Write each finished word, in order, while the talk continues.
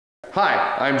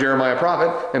Hi, I'm Jeremiah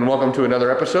Proffitt, and welcome to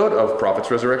another episode of Proffitt's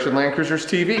Resurrection Land Cruisers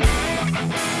TV.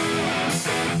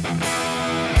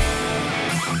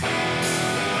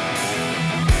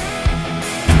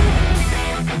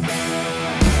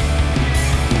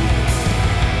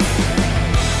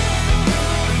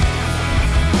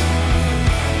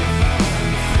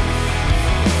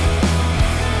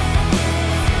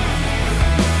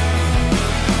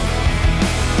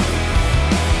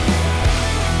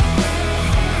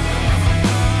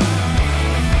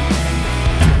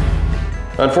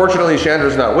 Unfortunately,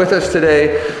 Chandra's not with us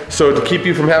today, so to keep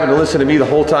you from having to listen to me the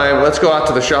whole time, let's go out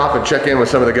to the shop and check in with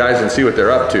some of the guys and see what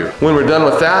they're up to. When we're done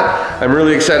with that, I'm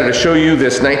really excited to show you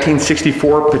this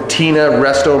 1964 Patina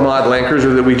resto-mod Land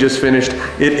Cruiser that we just finished.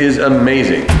 It is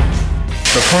amazing.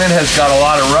 So Clint has got a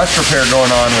lot of rust repair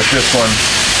going on with this one.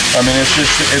 I mean,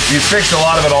 he's fixed a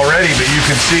lot of it already, but you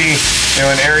can see, you know,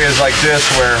 in areas like this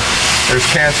where there's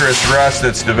cancerous rust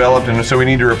that's developed, and so we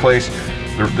need to replace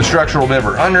the structural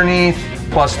member underneath,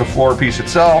 plus the floor piece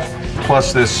itself,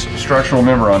 plus this structural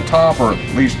member on top, or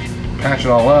at least patch it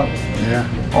all up.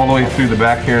 Yeah. All the way through the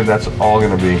back here, that's all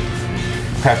gonna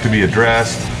have to be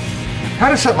addressed. How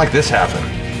does something like this happen?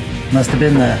 Must have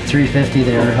been the 350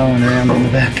 they were hauling around in the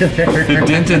back of there. It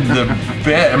dented the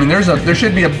bed. I mean, there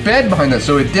should be a bed behind that,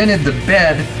 so it dented the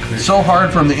bed so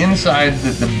hard from the inside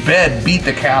that the bed beat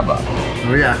the cab up.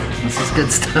 Oh yeah, this is good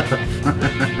stuff.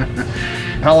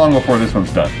 How long before this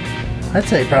one's done? I'd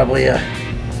say probably a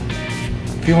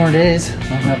few more days.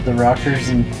 I'll have the rockers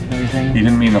and everything. He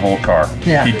didn't mean the whole car.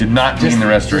 Yeah. He did not mean the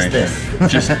restoration.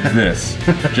 Just this.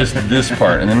 Just this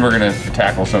part, and then we're gonna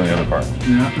tackle some of the other parts.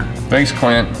 Yeah. Thanks,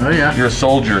 Clint. Oh yeah. You're a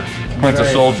soldier. Clint's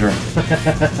a soldier.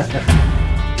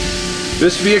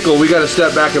 This vehicle, we got to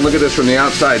step back and look at this from the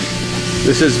outside.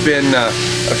 This has been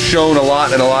shown a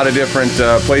lot in a lot of different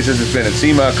places. It's been at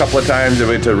SEMA a couple of times. It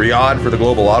went to Riyadh for the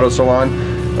Global Auto Salon.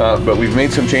 But we've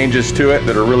made some changes to it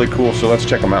that are really cool, so let's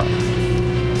check them out.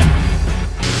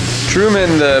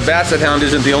 Truman, the Basset Hound,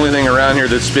 isn't the only thing around here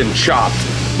that's been chopped.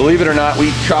 Believe it or not,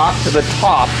 we chopped the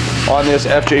top on this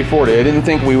FJ40. I didn't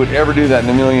think we would ever do that in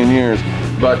a million years.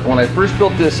 But when I first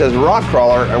built this as a rock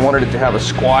crawler, I wanted it to have a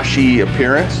squashy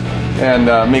appearance and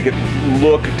make it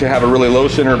look to have a really low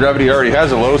center of gravity. It already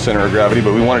has a low center of gravity,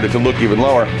 but we wanted it to look even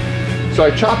lower. So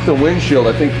I chopped the windshield,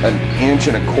 I think 1.25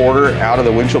 inches out of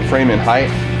the windshield frame in height.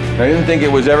 And I didn't think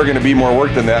it was ever going to be more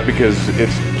work than that because it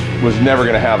was never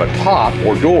going to have a top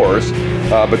or doors,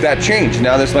 but that changed.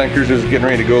 Now this Land Cruiser is getting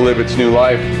ready to go live its new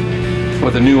life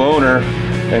with a new owner,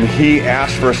 and he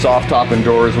asked for a soft top and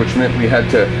doors, which meant we had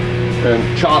to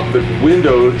chop the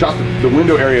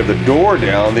window area of the door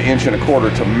down 1.25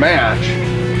 inches to match,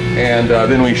 and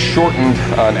then we shortened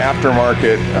an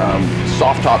aftermarket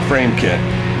soft top frame kit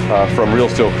from Real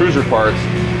Steel Cruiser Parts,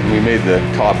 and we made the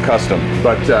top custom.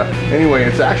 But anyway,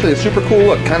 it's actually a super cool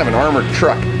look, kind of an armored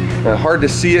truck. Hard to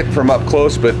see it from up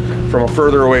close, but from a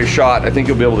further away shot, I think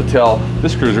you'll be able to tell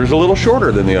this cruiser is a little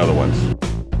shorter than the other ones.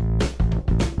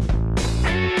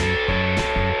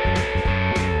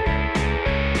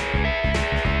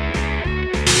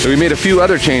 So we made a few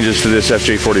other changes to this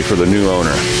FJ40 for the new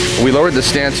owner. We lowered the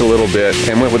stance a little bit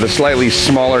and went with a slightly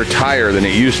smaller tire than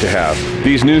it used to have.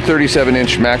 These new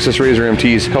 37-inch Maxxis Razor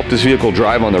MTs helped this vehicle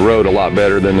drive on the road a lot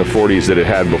better than the 40s that it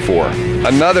had before.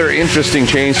 Another interesting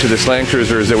change to this Land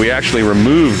Cruiser is that we actually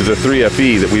removed the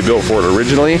 3FE that we built for it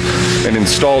originally and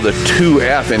installed a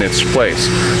 2F in its place.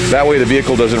 That way the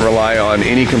vehicle doesn't rely on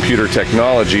any computer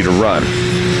technology to run.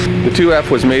 The 2F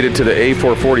was mated to the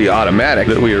A440 automatic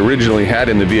that we originally had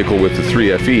in the vehicle with the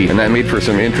 3FE, and that made for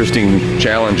some interesting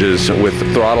challenges with the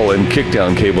throttle and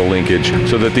kickdown cable linkage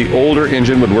so that the older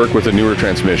engine would work with a newer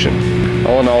transmission.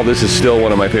 All in all, this is still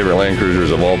one of my favorite Land Cruisers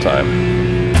of all time.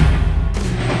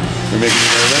 You're making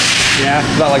you nervous? Yeah.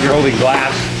 It's not like you're holding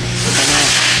glass.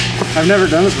 I've never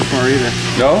done this before either.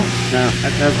 No? No,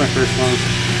 that's my first one.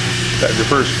 That's your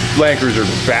first Land Cruiser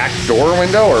back door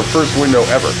window or first window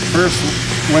ever? First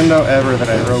window ever that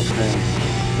I roped in.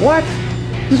 What?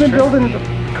 You've been building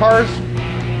cars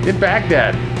in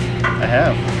Baghdad. I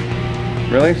have.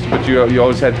 Really? But you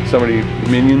always had somebody,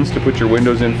 minions, to put your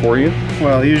windows in for you?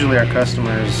 Well, usually our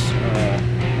customers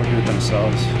will do it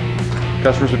themselves.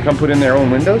 Customers would come put in their own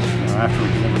windows? You know, after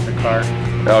we deliver the car.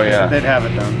 Oh yeah. They'd have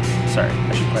it done. Sorry,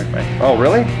 I should clarify. Oh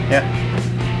really? Yeah.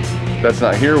 That's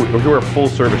not here. We're a full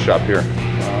service shop here.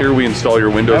 Here we install your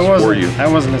windows for you. I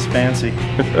wasn't as fancy.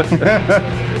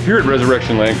 Here at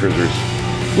Resurrection Land Cruisers,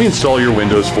 we install your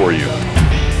windows for you.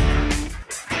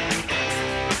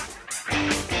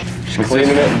 Just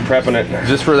cleaning it and prepping it.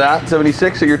 Just for that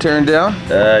 76 that you're tearing down?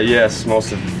 Yes,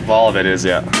 most of all of it is,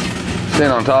 yeah.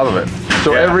 Staying on top of it.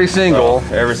 So yeah, every single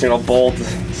bolt,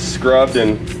 scrubbed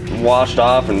and washed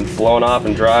off and blown off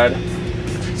and dried.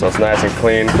 So it's nice and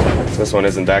clean. This one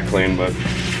isn't that clean, but.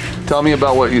 Tell me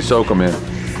about what you soak them in.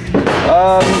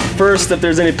 First, if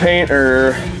there's any paint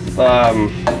or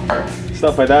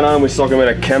stuff like that on, we soak them in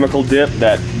a chemical dip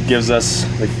that gives us,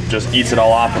 like, just eats it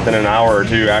all off within an hour or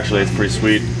two. Actually, it's pretty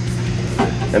sweet.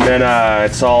 And then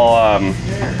it's all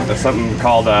there's something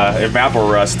called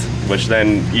evapor rust, which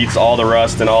then eats all the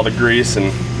rust and all the grease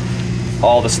and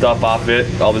all the stuff off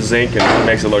it, all the zinc, and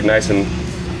makes it look nice and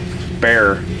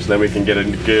bare. So then we can get a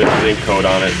good zinc coat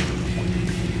on it.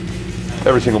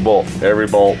 Every single bolt. Every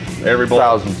bolt. Every bolt.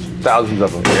 Thousands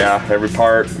of them. Yeah, every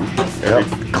part,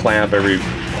 every clamp, every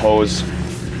hose.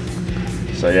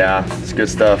 So yeah, it's good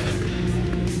stuff.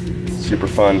 Super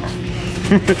fun.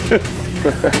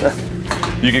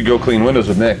 You could go clean windows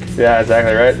with Nick. Yeah,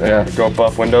 exactly right. Yeah. Go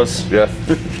buff windows. Yeah.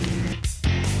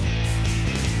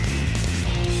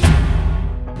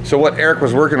 So what Eric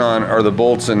was working on are the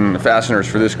bolts and fasteners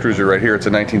for this cruiser right here. It's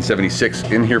a 1976,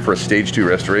 in here for a stage 2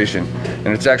 restoration. And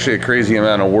it's actually a crazy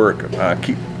amount of work.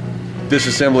 Keep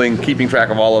disassembling, keeping track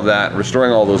of all of that,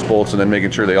 restoring all those bolts, and then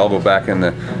making sure they all go back in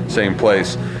the same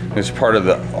place. It's part of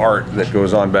the art that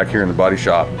goes on back here in the body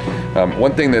shop.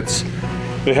 One thing that's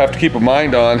they have to keep a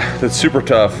mind on that's super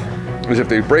tough is if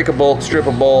they break a bolt, strip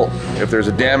a bolt, if there's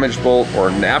a damaged bolt or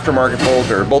an aftermarket bolt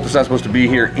or a bolt that's not supposed to be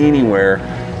here anywhere,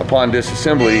 upon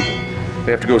disassembly,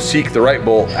 they have to go seek the right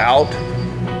bolt out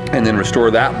and then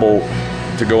restore that bolt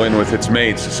to go in with its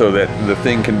mates so that the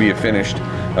thing can be finished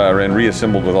and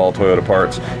reassembled with all Toyota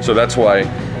parts. So that's why,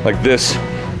 like this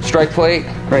strike plate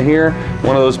right here,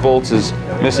 one of those bolts is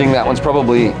missing. That one's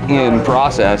probably in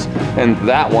process, and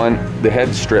that one, the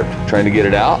head's stripped trying to get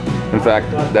it out. In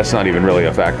fact, that's not even really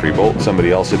a factory bolt.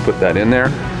 Somebody else had put that in there.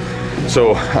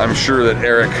 So I'm sure that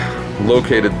Eric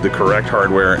located the correct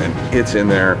hardware and it's in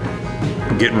there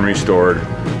getting restored.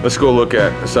 Let's go look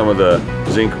at some of the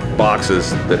zinc boxes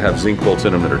that have zinc bolts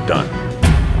in them that are done.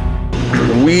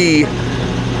 We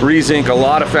re-zinc a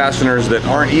lot of fasteners that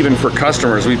aren't even for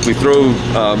customers. We throw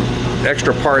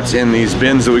extra parts in these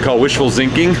bins that we call wishful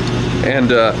zinking, and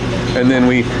then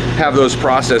we have those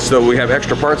processed so we have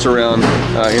extra parts around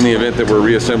in the event that we're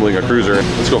reassembling a cruiser.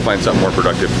 Let's go find something more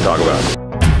productive to talk about.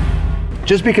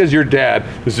 Just because your dad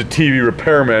is a TV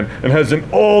repairman and has an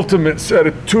ultimate set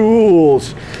of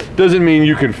tools doesn't mean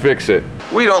you can fix it.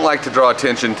 We don't like to draw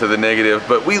attention to the negative,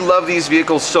 but we love these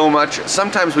vehicles so much,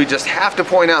 sometimes we just have to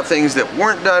point out things that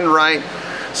weren't done right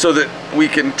so that we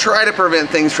can try to prevent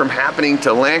things from happening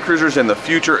to Land Cruisers in the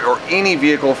future, or any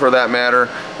vehicle for that matter,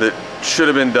 that should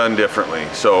have been done differently.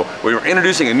 So we were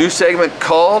introducing a new segment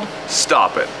called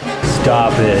Stop It.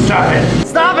 Stop it. Stop it!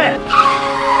 Stop it!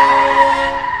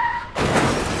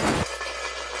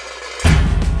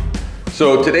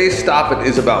 So today's Stop It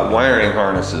is about wiring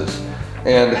harnesses.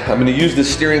 And I'm going to use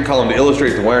this steering column to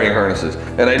illustrate the wiring harnesses.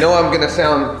 And I know I'm going to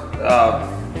sound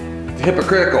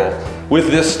hypocritical with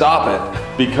this Stop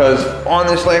It, because on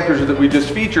this Land Cruiser that we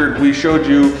just featured, we showed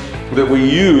you that we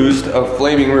used a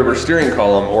Flaming River steering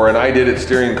column, or an I Did It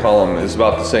steering column is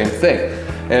about the same thing.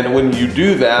 And when you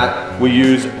do that, we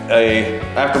use a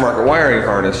aftermarket wiring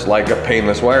harness, like a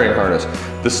painless wiring harness.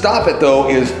 The Stop It though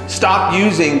is stop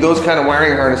using those kind of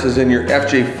wiring harnesses in your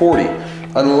FJ40.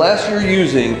 Unless you're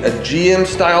using a GM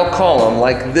style column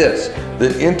like this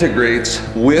that integrates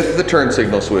with the turn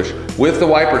signal switch, with the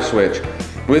wiper switch,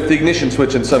 with the ignition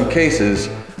switch in some cases,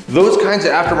 those kinds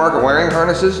of aftermarket wiring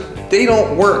harnesses, they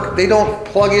don't work. They don't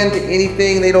plug into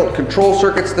anything. They don't control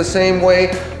circuits the same way.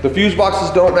 The fuse boxes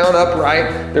don't mount up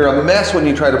right. They're a mess when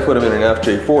you try to put them in an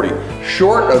FJ40.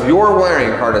 Short of your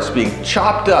wiring harness being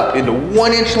chopped up into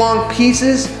 1-inch long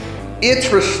pieces, it's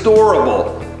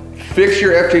restorable. Fix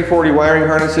your FJ40 wiring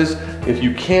harnesses. If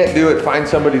you can't do it, find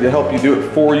somebody to help you do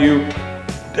it for you.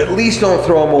 At least don't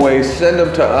throw them away. Send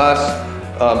them to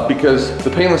us, because the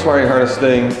painless wiring harness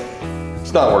thing,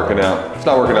 it's not working out. It's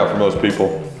not working out for most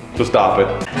people. So stop it.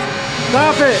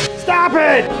 Stop it! Stop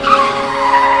it!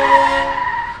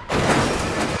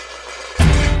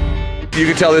 You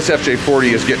can tell this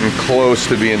FJ40 is getting close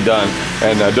to being done.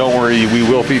 And don't worry, we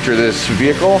will feature this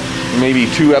vehicle maybe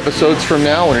 2 episodes from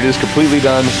now when it is completely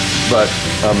done. But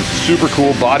super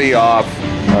cool, body off,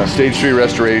 stage 3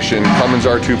 restoration, Cummins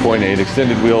R2.8,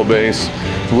 extended wheelbase,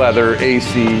 leather,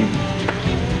 AC,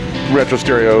 retro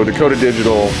stereo, Dakota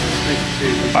Digital,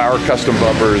 our custom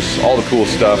bumpers, all the cool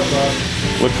stuff.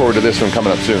 Look forward to this one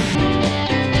coming up soon.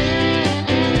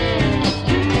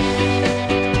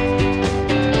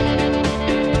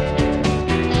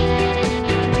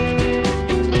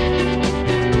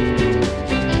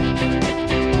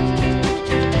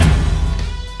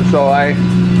 So I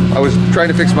was trying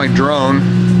to fix my drone,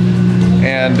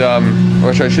 and and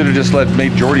which I should have just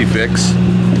made Jordy fix.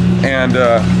 And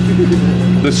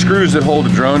the screws that hold the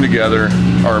drone together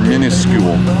are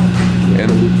minuscule.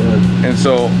 And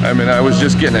so, I mean, I was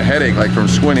just getting a headache like from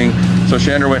squinting. So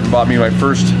Chandra went and bought me my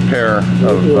first pair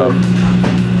of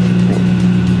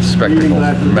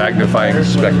spectacles, magnifying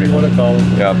spectacles.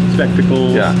 Yeah.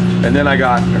 Spectacles. Yeah. And then I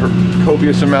got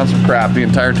copious amounts of crap the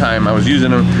entire time I was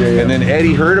using them. And then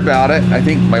Eddie heard about it. I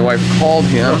think my wife called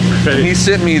him. And he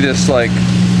sent me this like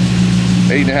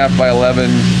 8.5 by 11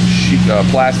 sheet,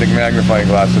 plastic magnifying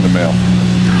glass in the mail,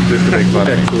 just to make fun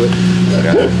of me.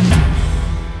 Yeah.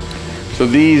 So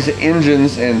these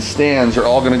engines and stands are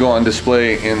all going to go on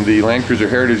display in the Land Cruiser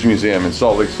Heritage Museum in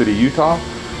Salt Lake City, Utah.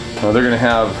 They're going to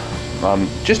have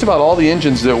just about all the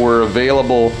engines that were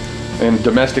available in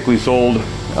domestically sold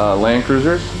Land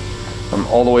Cruisers,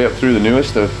 all the way up through the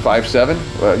newest, the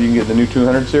 5.7. You can get the new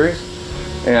 200 series,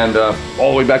 and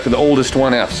all the way back to the oldest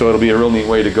 1F. So it'll be a real neat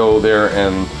way to go there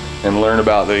and learn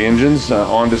about the engines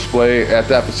on display at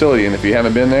that facility. And if you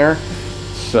haven't been there,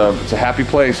 it's a happy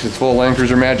place. It's full of Land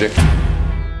Cruiser magic.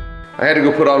 I had to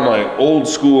go put on my old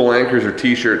school Land Cruiser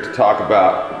t-shirt to talk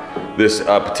about this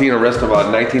patina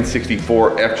restomod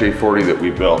 1964 FJ40 that we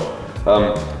built.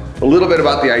 A little bit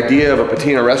about the idea of a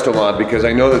patina restomod, because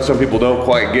I know that some people don't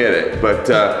quite get it, but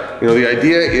you know, the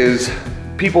idea is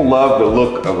people love the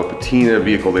look of a patina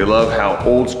vehicle. They love how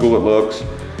old school it looks.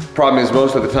 Problem is,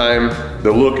 most of the time,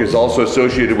 the look is also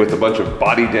associated with a bunch of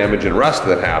body damage and rust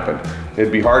that happened.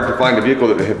 It'd be hard to find a vehicle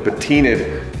that had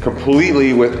patinaed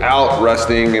completely without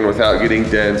rusting and without getting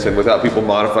dents and without people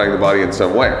modifying the body in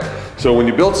some way. So when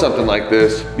you build something like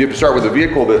this, you have to start with a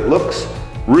vehicle that looks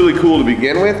really cool to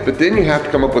begin with, but then you have to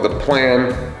come up with a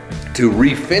plan to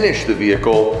refinish the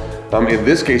vehicle, in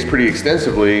this case pretty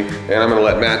extensively, and I'm gonna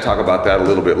let Matt talk about that a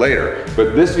little bit later.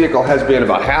 But this vehicle has been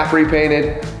about half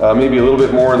repainted, maybe a little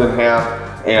bit more than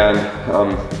half, and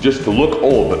just to look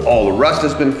old, but all the rust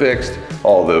has been fixed,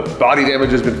 all the body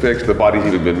damage has been fixed, the body's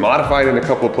even been modified in a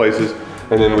couple of places,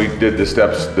 and then we did the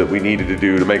steps that we needed to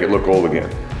do to make it look old again.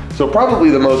 So probably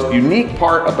the most unique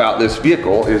part about this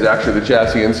vehicle is actually the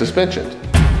chassis and suspension.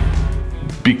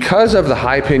 Because of the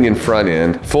high pinion front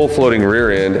end, full floating rear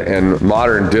end, and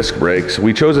modern disc brakes,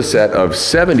 we chose a set of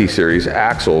 70 series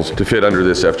axles to fit under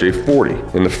this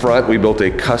FJ40. In the front, we built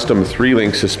a custom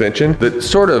 3-link suspension that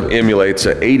sort of emulates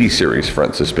an 80 series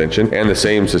front suspension, and the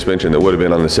same suspension that would have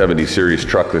been on the 70 series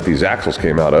truck that these axles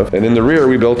came out of. And in the rear,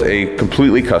 we built a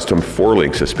completely custom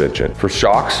 4-link suspension. For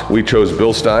shocks, we chose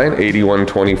Bilstein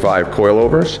 8125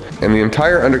 coil-overs, and the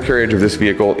entire undercarriage of this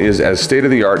vehicle is as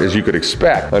state-of-the-art as you could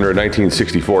expect under a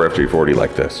 1964 FJ40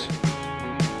 like this.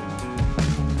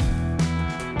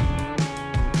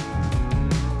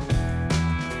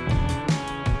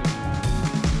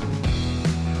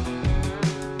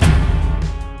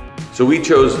 So we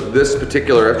chose this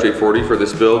particular FJ40 for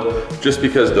this build just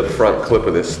because the front clip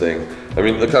of this thing. I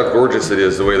mean, look how gorgeous it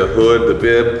is, the way the hood, the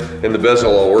bib, and the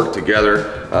bezel all work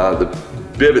together. The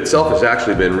bib itself has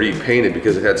actually been repainted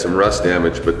because it had some rust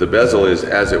damage, but the bezel is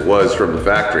as it was from the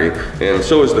factory, and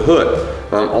so is the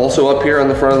hood. Also up here on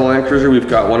the front of the Land Cruiser, we've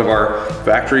got one of our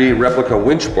factory replica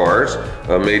winch bars,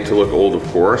 made to look old of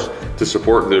course, to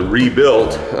support the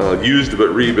rebuilt, used but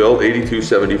rebuilt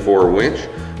 8274 winch.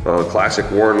 Classic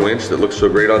Warren winch that looks so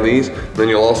great on these. Then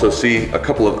you'll also see a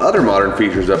couple of other modern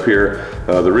features up here,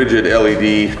 the rigid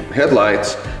LED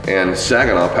headlights and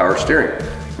Saginaw power steering.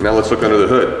 Now let's look under the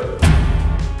hood.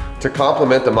 To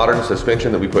complement the modern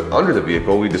suspension that we put under the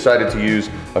vehicle, we decided to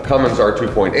use a Cummins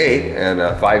R2.8 and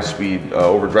a 5-speed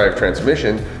overdrive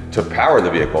transmission to power the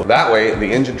vehicle. That way, the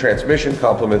engine transmission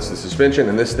complements the suspension,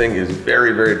 and this thing is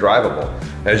very, very drivable.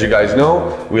 As you guys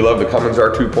know, we love the Cummins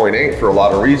R2.8 for a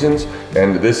lot of reasons,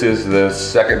 and this is the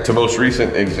second to most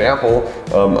recent example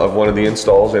of one of the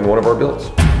installs in one of our builds.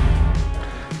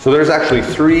 So there's actually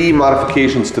 3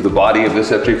 modifications to the body of this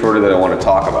FJ40 that I want to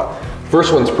talk about.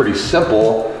 First one's pretty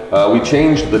simple. We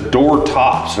changed the door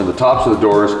tops, or the tops of the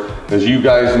doors. As you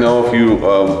guys know, if you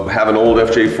have an old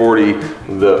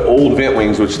FJ40, the old vent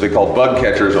wings, which they call bug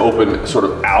catchers, open sort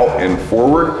of out and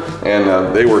forward,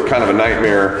 and they were kind of a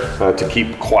nightmare to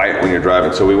keep quiet when you're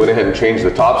driving. So we went ahead and changed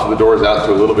the tops of the doors out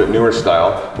to a little bit newer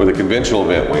style with a conventional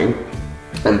vent wing.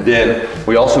 And then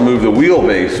we also moved the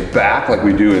wheelbase back like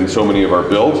we do in so many of our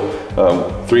builds,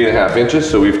 3.5 inches.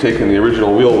 So we've taken the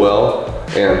original wheel well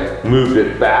and moved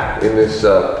it back in this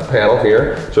panel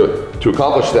here. So to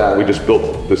accomplish that, we just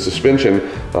built the suspension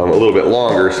a little bit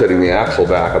longer, setting the axle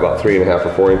back about 3.5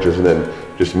 or 4 inches, and then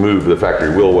just moved the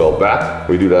factory wheel well back.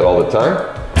 We do that all the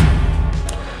time.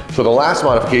 So the last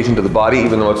modification to the body,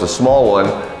 even though it's a small one,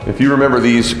 if you remember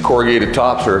these corrugated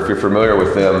tops, or if you're familiar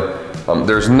with them,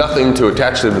 There's nothing to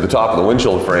attach them to the top of the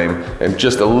windshield frame, and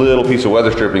just a little piece of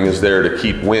weather stripping is there to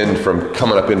keep wind from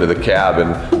coming up into the cab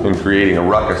and creating a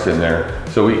ruckus in there.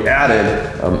 So we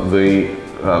added the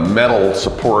metal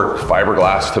support,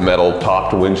 fiberglass to metal,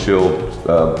 top to windshield,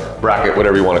 bracket,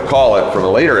 whatever you want to call it, from a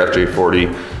later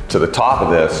FJ40 to the top of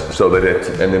this, so that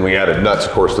and then we added nuts,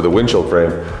 of course, to the windshield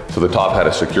frame, so the top had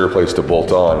a secure place to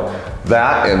bolt on.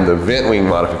 That and the vent wing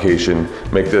modification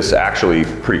make this actually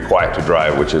pretty quiet to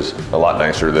drive, which is a lot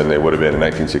nicer than they would have been in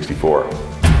 1964.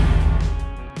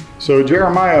 So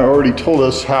Jeremiah already told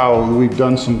us how we've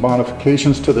done some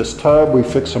modifications to this tub. We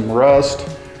fixed some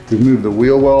rust, we've moved the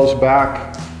wheel wells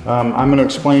back. I'm going to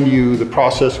explain to you the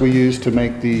process we used to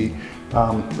make the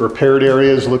repaired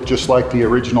areas look just like the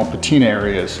original patina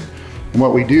areas. And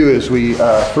what we do is we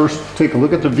first take a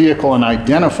look at the vehicle and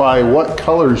identify what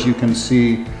colors you can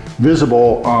see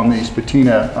visible on these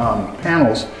patina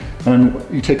panels. And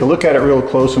you take a look at it real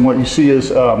close, and what you see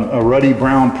is a ruddy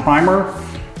brown primer,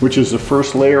 which is the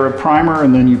first layer of primer,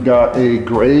 and then you've got a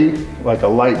gray, like a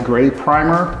light gray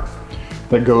primer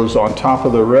that goes on top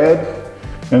of the red,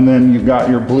 and then you've got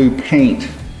your blue paint.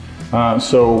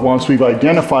 So once we've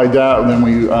identified that, then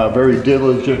we very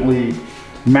diligently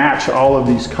match all of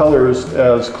these colors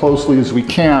as closely as we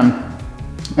can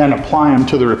and apply them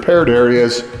to the repaired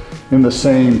areas in the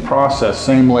same process,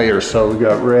 same layer. So we've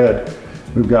got red,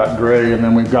 we've got gray, and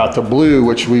then we've got the blue,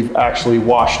 which we've actually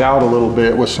washed out a little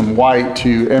bit with some white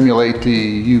to emulate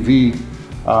the UV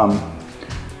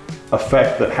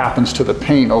effect that happens to the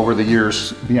paint over the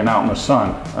years being out in the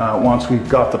sun. Once we've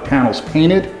got the panels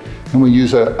painted, and we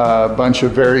use a bunch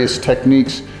of various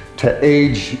techniques to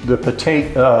age the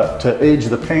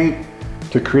paint,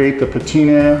 to create the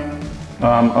patina.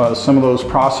 Some of those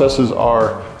processes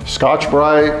are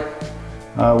Scotch-Brite.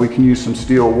 We can use some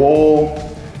steel wool.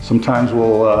 Sometimes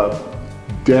we'll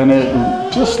dent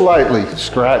it just slightly,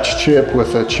 scratch chip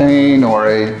with a chain or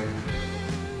a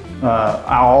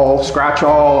scratch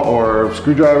awl or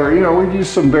screwdriver. You know, we use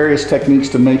some various techniques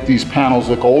to make these panels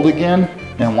look old again.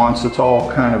 And once it's all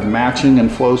kind of matching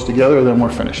and flows together, then we're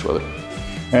finished with it.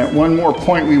 And one more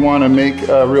point we want to make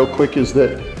real quick is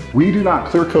that we do not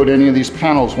clear coat any of these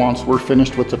panels once we're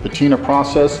finished with the patina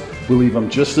process. We leave them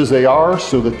just as they are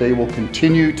so that they will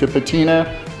continue to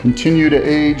patina, continue to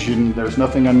age, and there's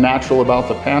nothing unnatural about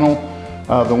the panel.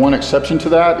 The one exception to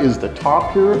that is the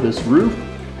top here, this roof.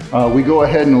 We go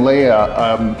ahead and lay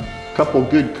a couple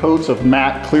good coats of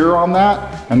matte clear on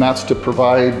that, and that's to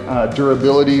provide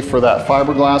durability for that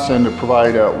fiberglass and to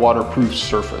provide a waterproof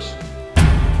surface.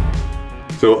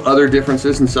 So other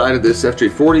differences inside of this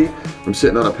FJ40, I'm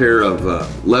sitting on a pair of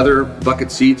leather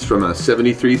bucket seats from a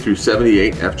 73 through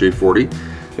 78 FJ40,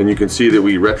 and you can see that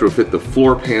we retrofit the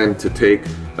floor pan to take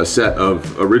a set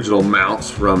of original mounts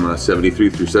from 73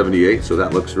 through 78, so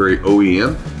that looks very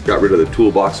OEM. Got rid of the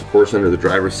toolbox, of course, under the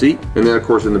driver's seat, and then of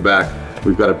course in the back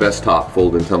we've got a best top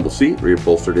fold and tumble seat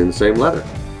reupholstered in the same leather.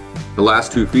 The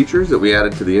last two features that we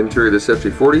added to the interior of this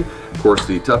FJ40, of course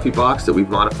the Tuffy box that we've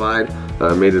modified,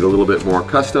 made it a little bit more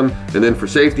custom, and then for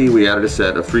safety we added a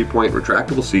set of 3-point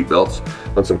retractable seat belts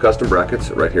on some custom brackets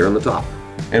right here on the top.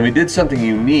 And we did something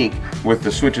unique with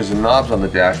the switches and knobs on the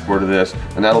dashboard of this,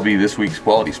 and that'll be this week's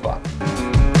quality spot.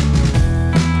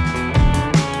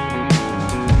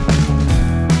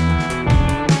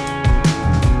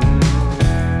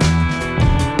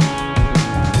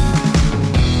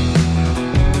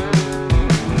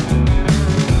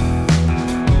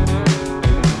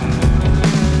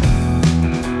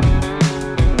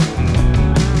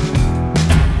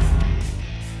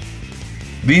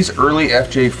 These early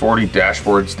FJ40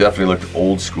 dashboards definitely looked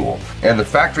old school, and the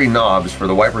factory knobs for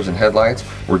the wipers and headlights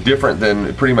were different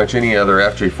than pretty much any other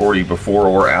FJ40 before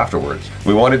or afterwards.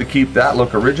 We wanted to keep that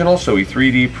look original, so we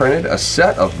 3D printed a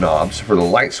set of knobs for the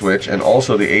light switch and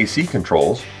also the AC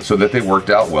controls so that they worked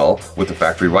out well with the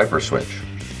factory wiper switch.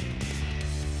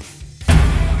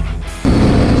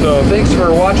 So thanks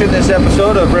for watching this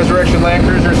episode of Resurrection Land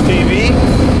Cruisers TV.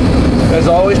 As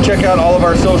always, check out all of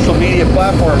our social media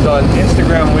platforms. On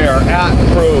Instagram, we are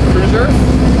 @ProCruiser.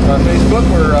 On Facebook,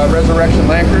 we're Resurrection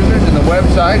Land Cruisers, and the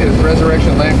website is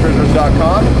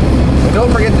resurrectionlandcruisers.com. And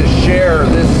don't forget to share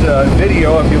this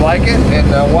video if you like it,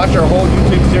 and watch our whole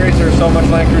YouTube series. There's so much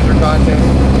Land Cruiser content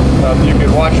you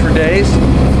could watch for days.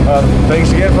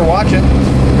 Thanks again for watching.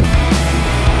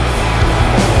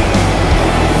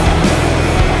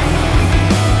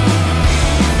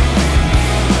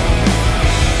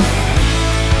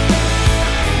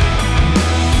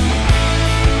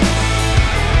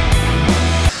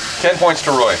 10 points to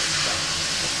Roy.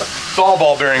 It's all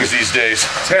ball bearings these days.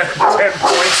 10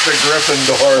 points to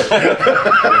Gryffindor.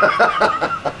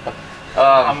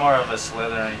 I'm more of a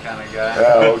Slytherin kind of guy.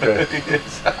 Oh, okay.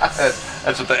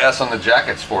 That's what the S on the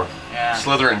jacket's for. Yeah.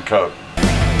 Slytherin coat.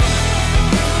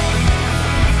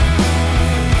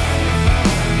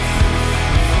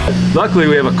 Luckily,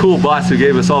 we have a cool boss who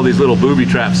gave us all these little booby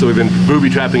traps, so we've been booby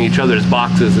trapping each other's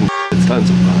boxes, and it's tons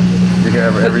of fun. You can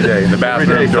have it every day in the bathroom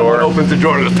Every day, door. someone opens the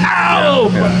door and goes, pow!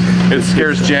 Yeah. It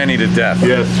scares Janny to death.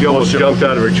 Yes, she almost jumped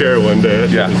out of her chair one day. That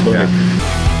Yeah, shit was funny.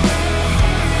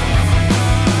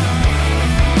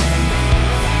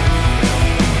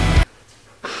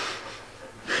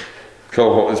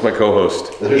 It's my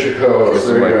co-host. There's your co-host.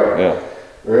 There you go. Yeah.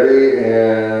 Ready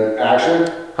and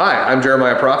action. Hi, I'm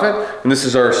Jeremiah Proffitt, and this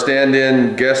is our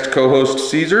stand-in guest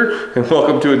co-host Caesar, and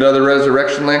welcome to another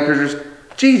Resurrection Land Cruisers.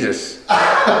 Jesus.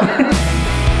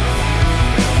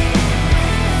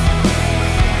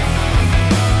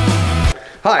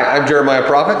 Hi, I'm Jeremiah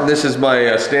Proffitt, and this is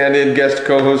my stand-in guest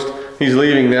co-host. He's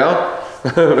leaving now.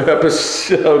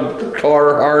 Episode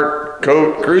Carhartt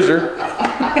Coat Cruiser.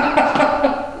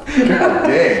 God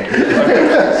dang.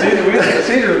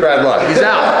 Caesar's bad luck. He's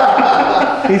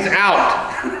out. He's out.